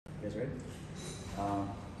You guys ready? All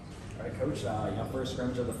right, Coach. First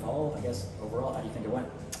scrimmage of the fall. I guess overall, how do you think it went?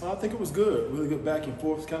 I think it was good. Really good back and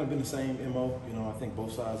forth. It's kind of been the same MO. I think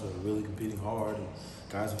both sides are really competing hard, and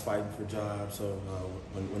guys are fighting for jobs. So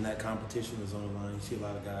when that competition is on the line, you see a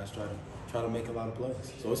lot of guys try to make a lot of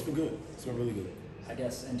plays. So it's been good. It's been really good. I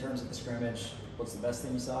guess in terms of the scrimmage, what's the best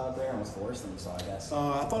thing you saw out there, and what's the worst thing you saw? I guess.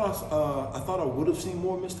 I thought I would have seen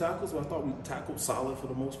more missed tackles, but I thought we tackled solid for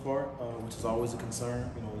the most part, which is always a concern.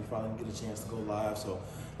 We finally get a chance to go live, so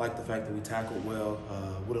I like the fact that we tackled well.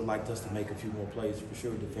 Would have liked us to make a few more plays for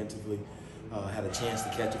sure defensively. Had a chance to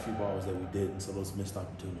catch a few balls that we didn't, so those missed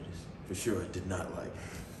opportunities for sure I did not like.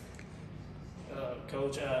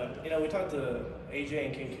 Coach, we talked to AJ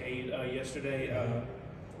and Kincaid yesterday.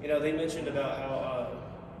 They mentioned about how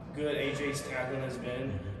good AJ's tackling has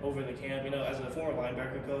been over the camp. As a former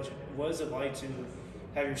linebacker coach, what is it like to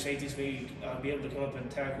have your safeties be able to come up and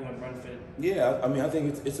tackle and run fit? Yeah, I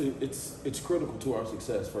think it's critical to our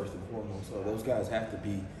success first and foremost. So those guys have to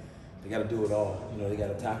be. They got to do it all. They got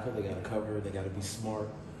to tackle, they got to cover, they got to be smart.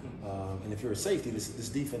 And if you're a safety, this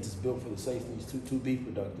defense is built for the safeties to be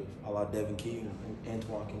productive, a la Devin Key and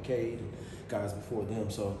Antoine Kincaid and guys before them.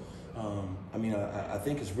 So, I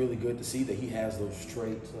think it's really good to see that he has those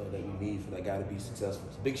traits that you need for that guy to be successful.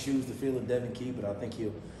 It's big shoes to fill in Devin Key, but I think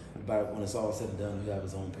when it's all said and done, he'll have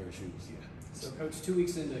his own pair of shoes. Yeah. So, Coach, 2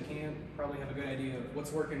 weeks into camp, probably have a good idea of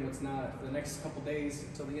what's working, what's not. For the next couple days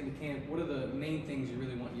until the end of camp, what are the main things you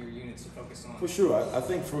really want your units to focus on? For sure. I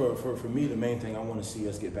think for me, the main thing I want to see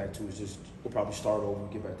us get back to is just we'll probably start over,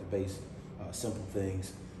 get back to base, simple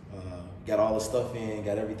things. Got all the stuff in,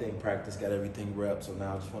 got everything practiced, got everything rep. So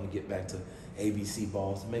now I just want to get back to ABC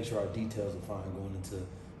balls to make sure our details are fine going into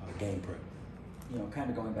game prep.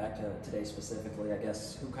 Kind of going back to today specifically, I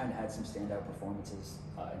guess, who kind of had some standout performances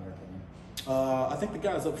in your opinion? I think the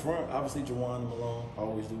guys up front, obviously Juwan and Malone,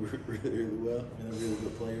 always do really well. They're really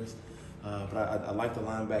good players. But I like the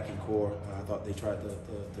linebacking core. I thought they tried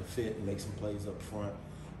to fit and make some plays up front.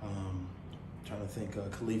 Trying to think,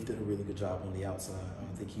 Khalif did a really good job on the outside.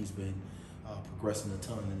 I think he's been progressing a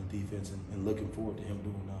ton in the defense and looking forward to him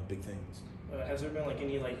doing big things. Has there been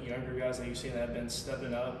any younger guys that you've seen that have been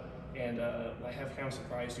stepping up and have kind of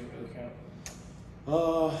surprised you over the camp?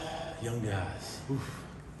 Young guys. Oof.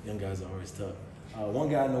 Young guys are always tough. One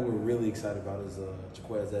guy I know we're really excited about is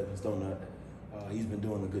Jaquez Evans, Donut. He's been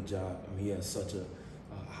doing a good job. He has such a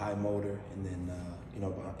high motor, and then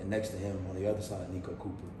and next to him on the other side, Nico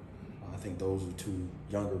Cooper. I think those are two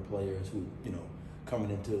younger players who coming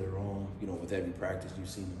into their own. With every practice, you've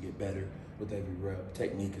seen them get better with every rep.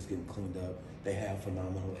 Technique is getting cleaned up. They have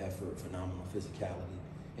phenomenal effort, phenomenal physicality,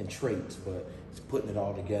 and traits, but it's putting it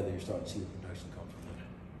all together. You're starting to see the production come from them.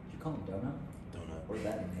 Did you call him Donut? Where did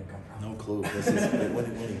that name come from? No clue.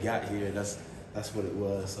 When he got here, that's what it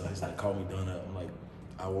was. So he's like, call me Donut. I'm like,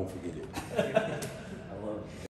 I won't forget it.